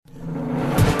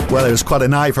Well, it was quite a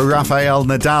night for Rafael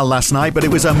Nadal last night, but it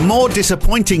was a more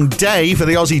disappointing day for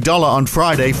the Aussie dollar on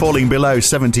Friday, falling below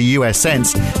 70 US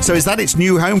cents. So is that its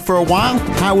new home for a while?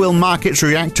 How will markets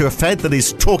react to a Fed that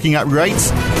is talking up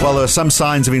rates while there are some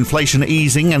signs of inflation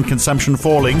easing and consumption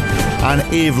falling? And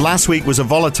if last week was a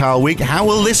volatile week, how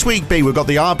will this week be? We've got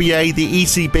the RBA, the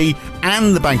ECB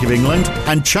and the Bank of England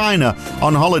and China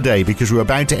on holiday because we're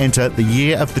about to enter the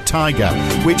Year of the Tiger,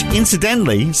 which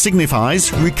incidentally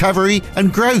signifies recovery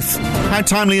and growth. How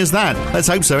timely is that? Let's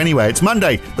hope so anyway. It's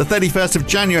Monday, the 31st of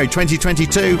January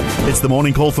 2022. It's the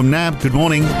morning call from NAB. Good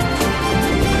morning.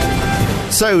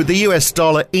 So the US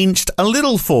dollar inched a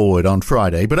little forward on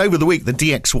Friday, but over the week the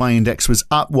DXY index was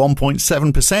up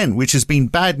 1.7%, which has been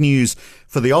bad news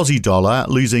for the Aussie dollar,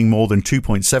 losing more than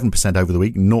 2.7% over the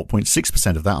week,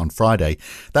 0.6% of that on Friday.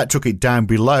 That took it down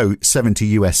below 70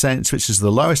 US cents, which is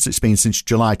the lowest it's been since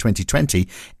July 2020,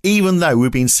 even though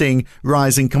we've been seeing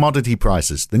rising commodity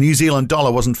prices. The New Zealand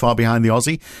dollar wasn't far behind the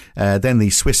Aussie. Then the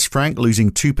Swiss franc losing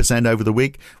 2% over the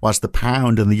week, whilst the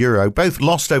pound and the euro both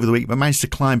lost over the week but managed to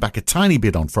climb back a tiny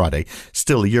bit on Friday.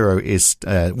 Still, the euro is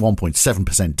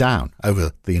 1.7% down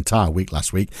over the entire week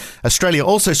last week. Australia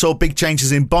also saw big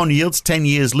changes in bond yields, 10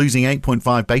 years losing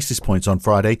 8.5 basis points on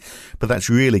Friday, but that's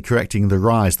really correcting the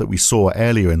rise that we saw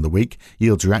earlier in the week.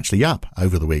 Yields are actually up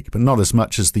over the week, but not as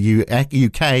much as the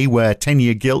UK, where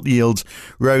 10-year gilt yields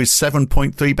rose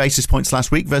 7.3 basis points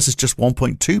last week versus just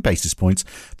 1.2 basis points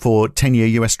for 10-year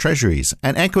US Treasuries.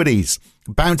 And equities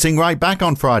bouncing right back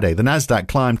on Friday. The Nasdaq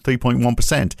climbed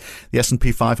 3.1%. The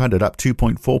S&P 500 up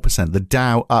 2.4%. The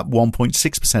Dow up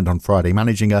 1.6% on Friday,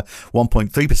 managing a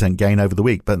 1.3% gain over the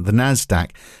week. But the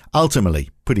Nasdaq ultimately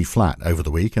pretty flat over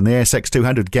the week. And the ASX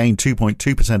 200 gained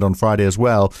 2.2% on Friday as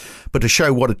well. But to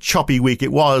show what a choppy week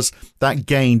it was, that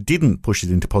gain didn't push it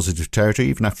into positive territory.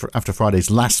 Even after Friday's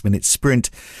last-minute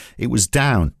sprint, it was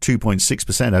down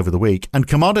 2.6% over the week. And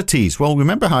commodities, well,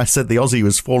 remember how I said the Aussie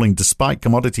was falling despite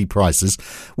commodity prices?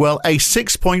 Well, a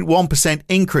 6.1%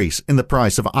 increase in the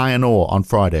price of iron ore on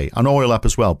Friday. And oil up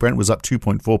as well. Brent was up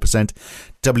 2.4%.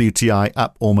 WTI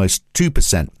up almost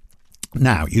 2%.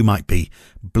 Now, you might be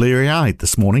bleary-eyed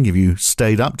this morning if you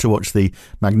stayed up to watch the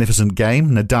magnificent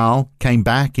game. Nadal came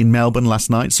back in Melbourne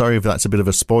last night. Sorry if that's a bit of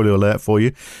a spoiler alert for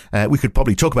you. We could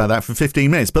probably talk about that for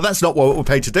 15 minutes, but that's not what we're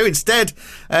paid to do. Instead,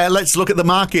 let's look at the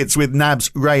markets with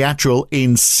NAB's Ray Attrell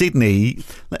in Sydney.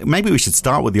 Maybe we should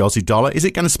start with the Aussie dollar. Is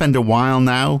it going to spend a while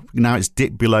now? Now it's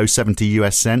dipped below 70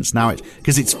 US cents. Now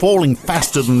because it's falling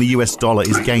faster than the US dollar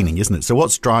is gaining, isn't it? So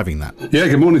what's driving that? Yeah,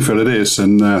 good morning, Phil. It is.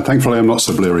 And thankfully, I'm not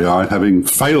so bleary-eyed, having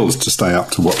failed to stay up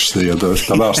to watch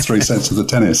the last three sets of the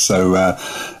tennis. So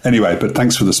anyway, but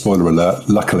thanks for the spoiler alert.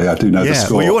 Luckily, I do know the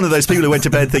score. Well, you're one of those people who went to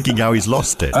bed thinking, oh, he's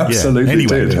lost it. Absolutely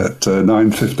did at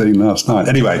 9:15 last night.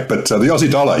 Anyway, but the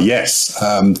Aussie dollar, yes,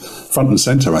 front and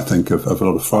centre, I think, of a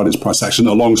lot of Friday's price action,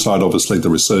 alongside, obviously, the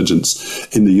resurgence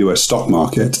in the US stock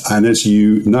market. And as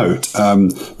you note,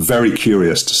 very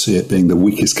curious to see it being the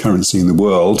weakest currency in the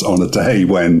world on a day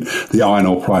when the iron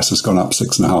ore price has gone up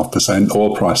 6.5%,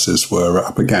 oil prices were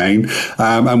up again,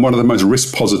 and one of the most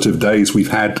risk-positive days we've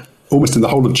had almost in the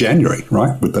whole of January,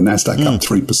 right? With the Nasdaq up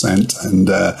 3% and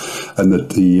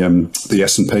the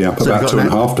S&P up about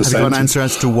 2.5%. Have you got an answer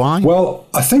as to why? Well,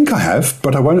 I think I have,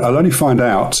 but I won't. I'll only find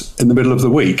out in the middle of the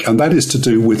week, and that is to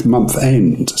do with month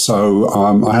end. So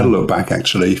I had a look back,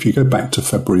 actually. If you go back to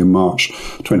February and March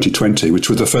 2020, which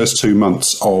were the first 2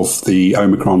 months of the the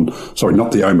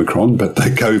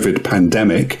COVID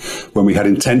pandemic, when we had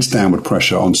intense downward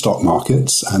pressure on stock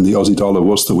markets, and the Aussie dollar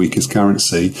was the weakest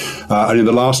currency. And in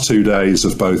the last 2 days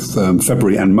of both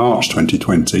February and March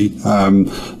 2020,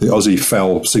 the Aussie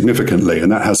fell significantly, and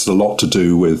that has a lot to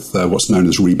do with what's known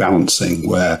as rebalancing,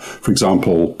 where, for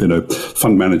example,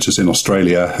 fund managers in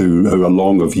Australia who are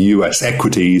long of US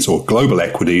equities or global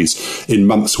equities in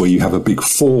months where you have a big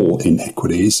fall in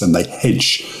equities, and they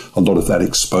hedge a lot of that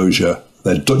exposure,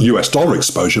 their US dollar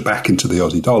exposure, back into the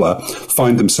Aussie dollar,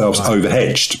 find themselves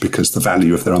overhedged because the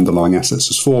value of their underlying assets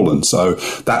has fallen. So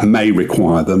that may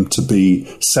require them to be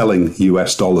selling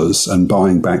US dollars and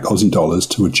buying back Aussie dollars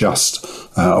to adjust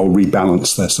or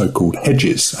rebalance their so-called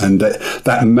hedges. And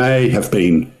that may have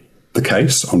been the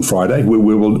case on Friday.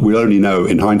 We'll only know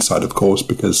in hindsight, of course,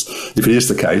 because if it is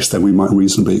the case, then we might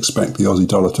reasonably expect the Aussie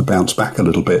dollar to bounce back a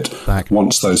little bit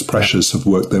once those pressures have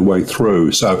worked their way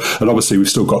through. So, and obviously we've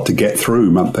still got to get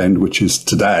through month end, which is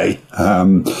today.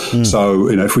 So,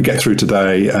 if we get through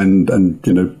today and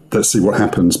let's see what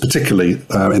happens, particularly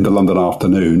in the London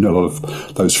afternoon. A lot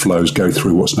of those flows go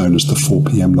through what's known as the 4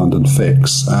 p.m. London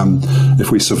fix.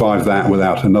 If we survive that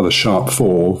without another sharp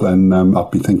fall, then I'll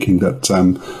be thinking that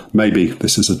maybe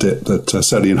this is a dip that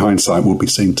certainly in hindsight will be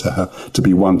seen to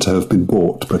be one to have been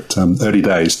bought. But early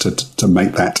days to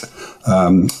make that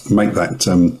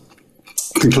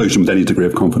conclusion with any degree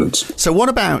of confidence. So what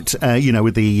about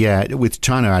with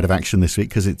China out of action this week,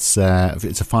 because it's a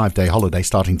 5-day holiday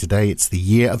starting today. It's the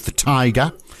Year of the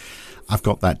Tiger. I've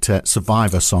got that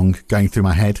Survivor song going through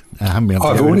my head. I haven't been able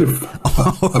to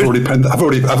I've already penned the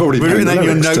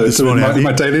lyrics to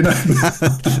my daily note.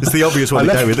 It's the obvious one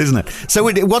to go with, isn't it? So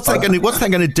what's that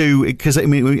going to do? Because I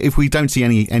mean, if we don't see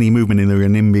any movement in the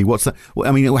renminbi,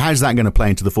 how's that going to play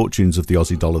into the fortunes of the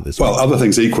Aussie dollar this week? Well, other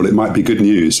things equal, it might be good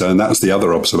news, and that's the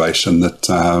other observation that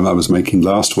I was making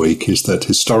last week, is that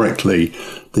historically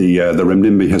the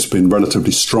renminbi has been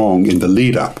relatively strong in the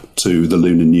lead up to the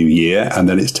Lunar New Year, and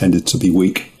then it's tended to be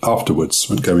weak afterwards.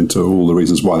 I won't go into all the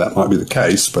reasons why that might be the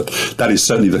case, but that is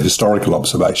certainly the historical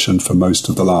observation for most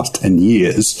of the last 10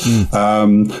 years.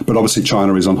 But obviously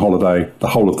China is on holiday the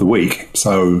whole of the week,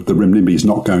 so the renminbi is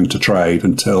not going to trade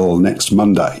until next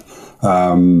Monday.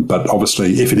 But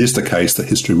obviously, if it is the case that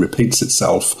history repeats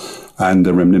itself and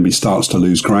the renminbi starts to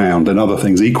lose ground, then other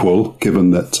things equal, given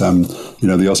that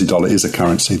the Aussie dollar is a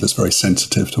currency that's very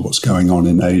sensitive to what's going on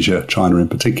in Asia, China in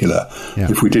particular. Yeah.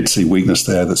 If we did see weakness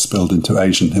there that spilled into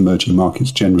Asian emerging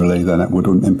markets generally, then it would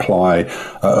imply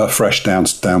a fresh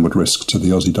downward risk to the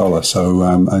Aussie dollar. So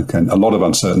again, a lot of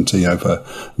uncertainty over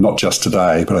not just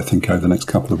today, but I think over the next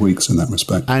couple of weeks in that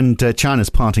respect. And China's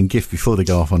parting gift before they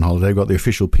go off on holiday, got the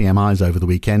official PMIs over the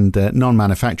weekend.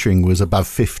 Non-manufacturing was above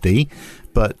 50.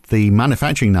 But the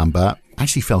manufacturing number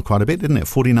actually fell quite a bit, didn't it?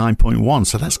 49.1.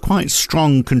 So that's quite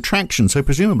strong contraction. So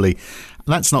presumably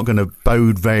that's not going to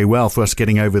bode very well for us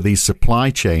getting over these supply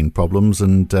chain problems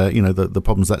and, the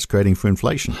problems that's creating for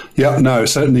inflation. Yeah, no,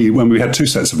 certainly when we had two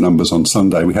sets of numbers on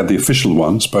Sunday, we had the official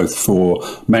ones, both for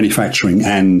manufacturing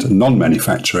and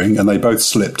non-manufacturing, and they both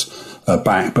slipped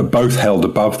back, but both held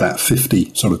above that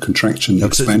 50 sort of contraction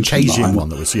expansion line.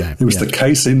 It was the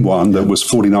case-in one that was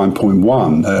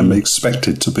 49.1,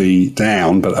 expected to be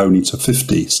down, but only to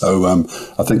 50. So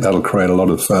I think that'll create a lot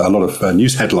of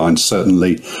news headlines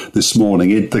certainly this morning.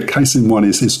 The case-in one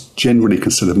is generally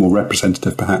considered more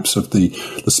representative, perhaps, of the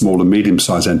small and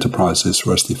medium-sized enterprises,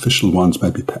 whereas the official ones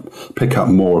maybe pick up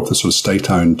more of the sort of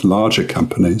state-owned larger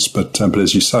companies. But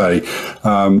as you say,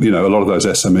 a lot of those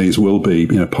SMEs will be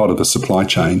part of the supply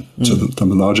chain to the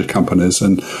larger companies,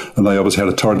 and they obviously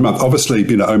had a torrid month. Obviously,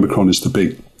 Omicron is the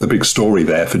big story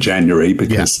there for January,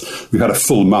 because we've had a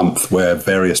full month where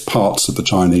various parts of the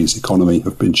Chinese economy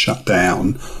have been shut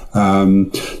down.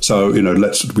 So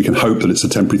we can hope that it's a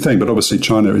temporary thing, but obviously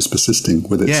China is persisting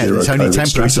with its zero COVID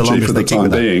strategy for the time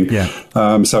being.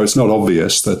 So it's not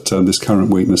obvious that this current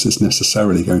weakness is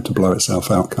necessarily going to blow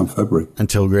itself out come February,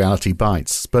 until reality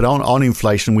bites. But on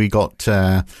inflation, we got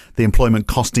the employment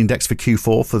cost index for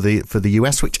Q4 for the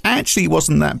US, which actually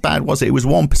wasn't that bad, was it? It was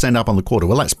 1% up on the quarter.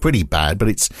 Well, that's pretty bad, but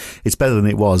it's better than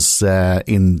it was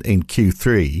in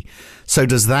Q3. So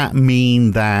does that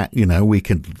mean that, we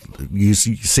can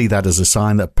see that as a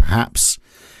sign that perhaps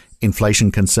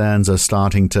inflation concerns are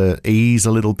starting to ease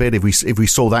a little bit? If we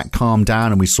saw that calm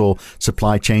down and we saw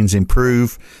supply chains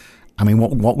improve, I mean,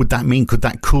 what would that mean? Could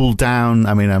that cool down?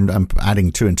 I mean, I'm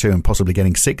adding 2 and 2 and possibly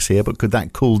getting 6 here, but could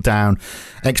that cool down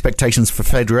expectations for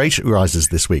Fed rate rises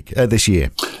this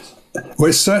year? Well,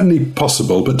 it's certainly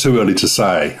possible, but too early to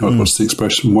say. What's the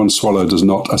expression? One swallow does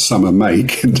not a summer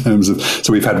make, in terms of.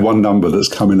 So we've had one number that's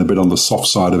come in a bit on the soft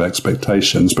side of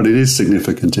expectations, but it is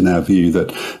significant in our view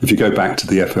that if you go back to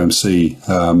the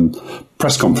FOMC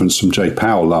press conference from Jay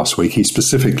Powell last week, he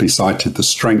specifically cited the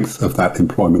strength of that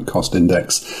employment cost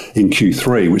index in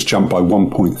Q3, which jumped by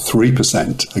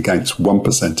 1.3% against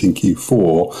 1% in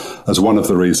Q4, as one of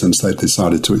the reasons they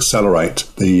decided to accelerate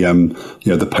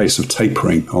the pace of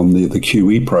tapering on the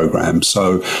QE program.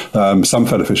 So some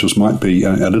Fed officials might be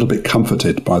a little bit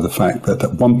comforted by the fact that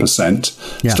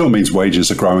 1% still means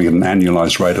wages are growing at an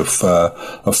annualized rate of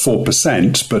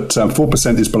 4%, but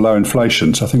 4% is below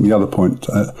inflation. So I think the other point,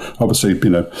 obviously,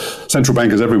 central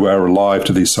bankers everywhere are alive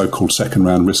to these so-called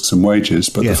second-round risks and wages.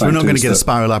 But yes, we're not going to get a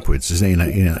spiral upwards,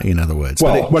 in other words.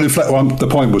 Well, the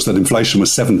point was that inflation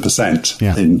was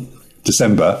 7% in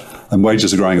December, and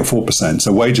wages are growing at 4%.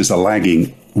 So wages are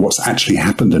lagging what's actually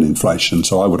happened in inflation.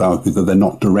 So I would argue that they're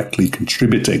not directly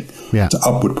contributing to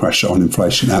upward pressure on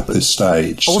inflation at this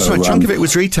stage. Also, a chunk of it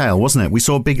was retail, wasn't it? We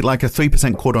saw a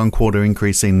 3% quarter-on-quarter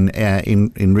increase in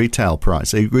retail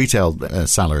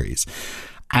salaries.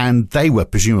 And they were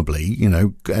presumably,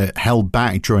 held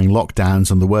back during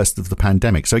lockdowns and the worst of the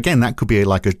pandemic. So again, that could be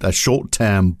like a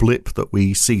short-term blip that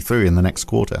we see through in the next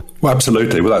quarter. Well,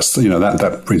 absolutely. Well, that's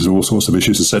that brings all sorts of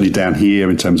issues, and certainly down here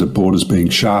in terms of borders being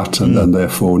shut and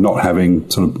therefore not having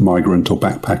sort of migrant or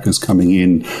backpackers coming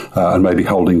in and maybe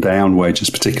holding down wages,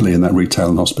 particularly in that retail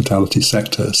and hospitality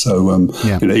sector. So,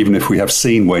 even if we have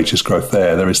seen wages growth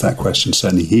there is that question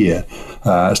certainly here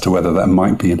as to whether that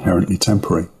might be inherently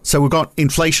temporary. So we've got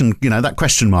inflation, that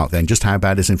question mark then, just how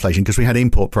bad is inflation? Because we had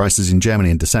import prices in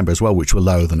Germany in December as well, which were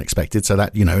lower than expected. So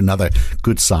that, another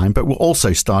good sign. But we're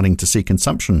also starting to see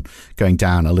consumption going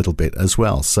down a little bit as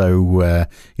well. So,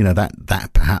 that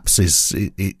perhaps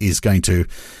is going to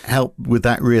help with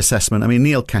that reassessment. I mean,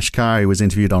 Neil Kashkari was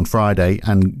interviewed on Friday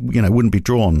and, wouldn't be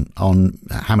drawn on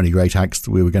how many rate hikes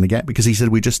we were going to get because he said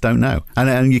we just don't know.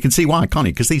 And you can see why, can't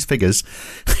you? Because these figures,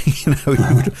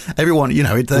 everyone,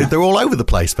 they're all over the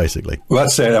place. Basically. Well,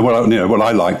 that's it. And what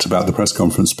I liked about the press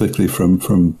conference, particularly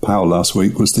from Powell last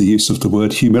week, was the use of the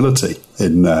word humility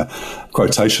in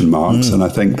quotation marks. And I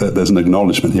think that there's an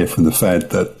acknowledgement here from the Fed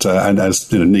that, and as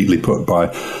neatly put by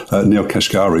Neil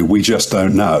Kashkari, we just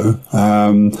don't know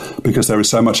because there is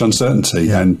so much uncertainty.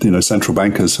 Yeah. And, central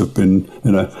bankers have been,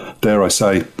 dare I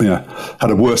say, had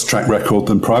a worse track record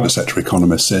than private sector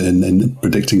economists in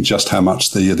predicting just how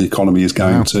much the economy is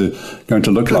going to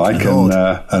look Good like. Lord.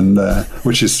 And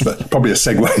which is probably a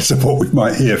segue to what we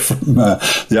might hear from the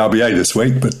RBA this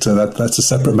week, but that's a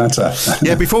separate matter.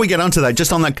 Yeah, before we get onto that,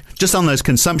 just on those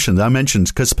consumptions I mentioned,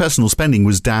 because personal spending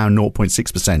was down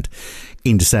 0.6%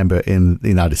 in December in the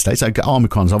United States.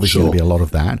 Omicron's obviously going to be a lot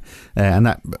of that,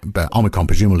 but Omicron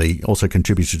presumably also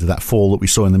contributed to that fall that we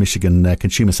saw in the Michigan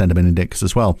Consumer Sentiment Index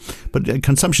as well. But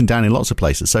consumption down in lots of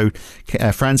places. So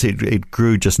France, it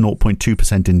grew just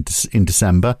 0.2% in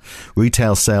December.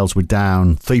 Retail sales were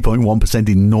down 3.1%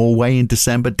 in Norway in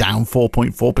December, down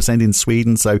 4.4% in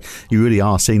Sweden. So you really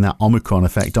are seeing that Omicron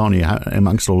effect on you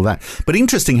amongst all of that. But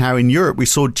interesting how in Europe we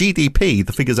saw GDP,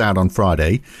 the figures out on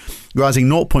Friday, rising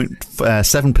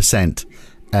 0.7%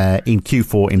 in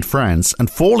Q4 in France and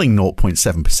falling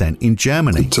 0.7% in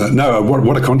Germany.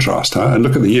 What a contrast, huh? And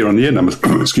look at the year-on-year numbers.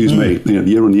 Excuse me, the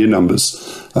year-on-year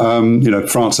numbers.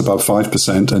 France above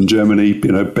 5% and Germany,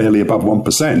 barely above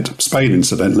 1%. Spain,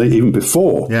 incidentally, even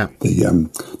before the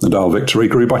Nadal victory,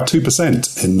 grew by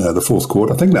 2% in the fourth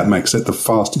quarter. I think that makes it the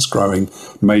fastest growing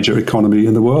major economy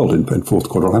in the world in fourth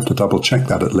quarter. I'll have to double check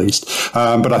that at least.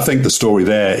 But I think the story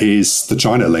there is the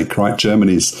China link, right?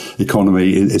 Germany's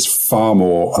economy is far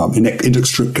more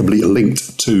inextricably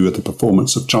linked to the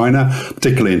performance of China,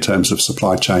 particularly in terms of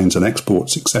supply chains and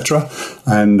exports, etc.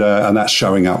 And that's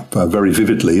showing up very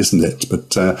vividly, isn't it?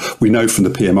 But we know from the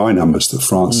PMI numbers that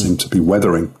France seemed to be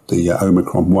weathering the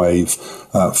Omicron wave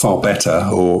far better,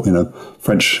 or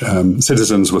French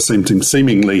citizens were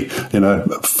seemingly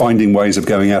finding ways of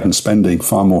going out and spending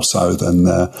far more so than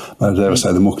dare I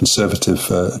say the more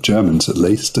conservative Germans, at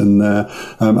least. And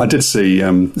I did see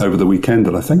over the weekend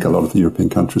that I think a lot of the European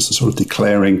countries are sort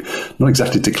of not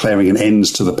exactly declaring an end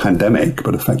to the pandemic,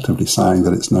 but effectively saying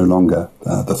that it's no longer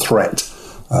the threat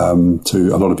to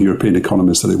a lot of European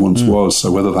economies that it once was.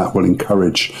 So whether that will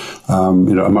encourage, a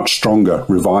much stronger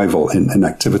revival in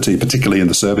activity, particularly in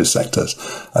the service sectors,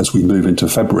 as we move into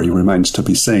February, remains to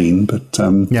be seen. But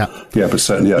but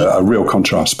certainly a real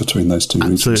contrast between those two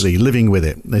regions. Absolutely, living with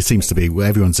it. There seems to be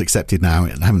everyone's accepted now,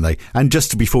 haven't they? And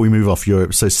just before we move off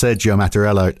Europe, so Sergio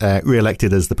Mattarella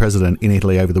re-elected as the president in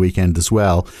Italy over the weekend as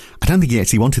well. I don't think he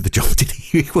actually wanted the job, did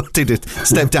he? He wanted to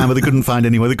step down, but they couldn't find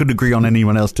anyone. They couldn't agree on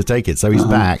anyone else to take it, so he's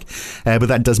back. But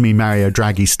that does mean Mario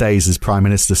Draghi stays as Prime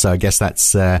Minister, so I guess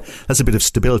that's a bit of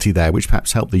stability there, which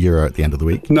perhaps helped the euro at the end of the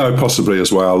week. No, possibly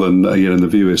as well. And the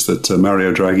view is that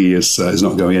Mario Draghi is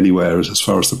not going anywhere as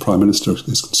far as the Prime Minister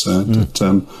is concerned.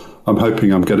 But, I'm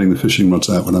hoping I'm getting the fishing rods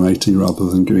out when I'm 80 rather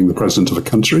than giving the president of a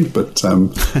country. But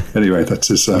anyway, that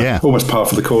is almost par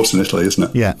for the course in Italy, isn't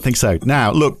it? Yeah, I think so.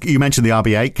 Now, look, you mentioned the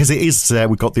RBA, because it is,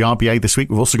 we've got the RBA this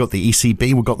week. We've also got the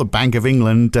ECB. We've got the Bank of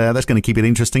England. That's going to keep it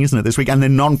interesting, isn't it, this week? And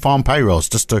then non-farm payrolls,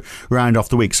 just to round off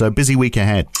the week. So a busy week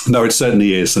ahead. No, it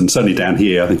certainly is. And certainly down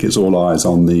here, I think it's all eyes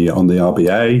on the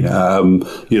RBA,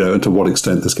 and to what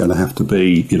extent there's going to have to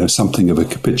be, something of a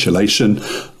capitulation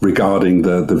regarding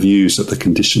the views that the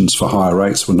conditions for higher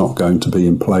rates were not going to be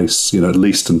in place, at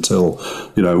least until,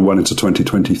 well into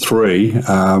 2023.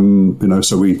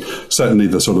 So we certainly,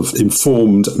 the sort of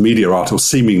informed media articles,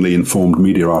 seemingly informed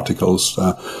media articles,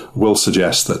 will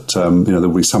suggest that, there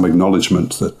will be some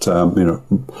acknowledgement that,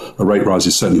 a rate rise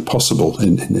is certainly possible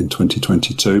in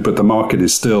 2022, but the market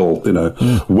is still,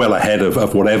 well ahead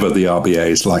of whatever the RBA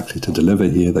is likely to deliver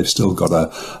here. They've still got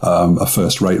a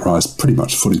first rate rise pretty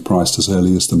much fully priced as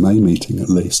early as the May meeting, at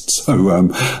least.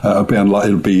 So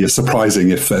it would be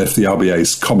surprising if the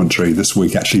RBA's commentary this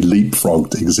week actually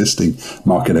leapfrogged existing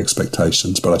market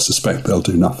expectations, but I suspect they'll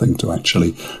do nothing to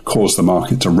actually cause the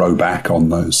market to row back on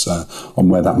those, on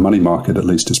where that money market at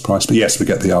least is priced. But yes, we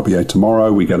get the RBA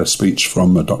tomorrow. We get a speech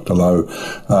from Dr. Lowe,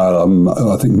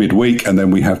 I think midweek, and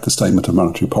then we have the statement of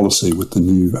monetary policy with the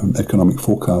new economic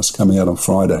forecast coming out on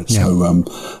Friday. Yeah. So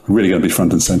really going to be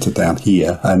front and centre down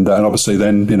here. And obviously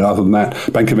then, other than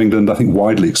that, Bank of England, I think,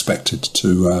 widely expected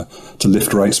to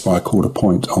lift rates by a quarter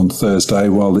point on Thursday,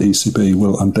 while the ECB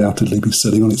will undoubtedly be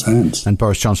sitting on its hands. And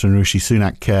Boris Johnson and Rishi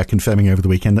Sunak confirming over the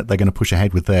weekend that they're going to push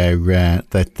ahead with their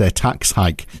tax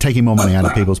hike, taking more money out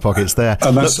of people's pockets there.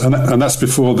 And that's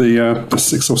before the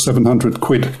 600 or 700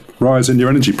 quid rise in your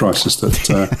energy prices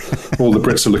that all the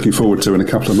Brits are looking forward to in a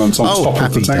couple of months on top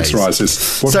of the tax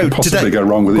rises. What could possibly go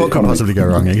wrong with the economy? What could possibly go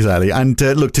wrong, exactly. And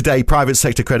look, today, private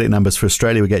sector credit numbers for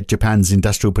Australia. We get Japan's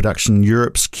industrial production,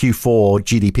 Europe's Q4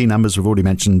 GDP numbers. We've already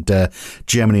mentioned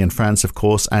Germany and France, of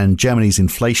course, and Germany's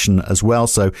inflation as well.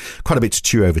 So quite a bit to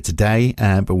chew over today,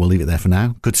 but we'll leave it there for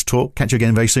now. Good to talk. Catch you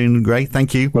again very soon, Gray.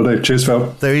 Thank you. Well, Dave, cheers,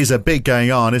 Phil. There is a bit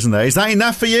going on, isn't there? Is that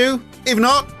enough for you? If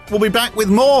not, we'll be back with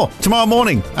more tomorrow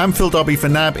morning. I'm Phil Dobby for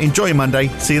NAB. Enjoy your Monday.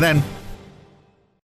 See you then.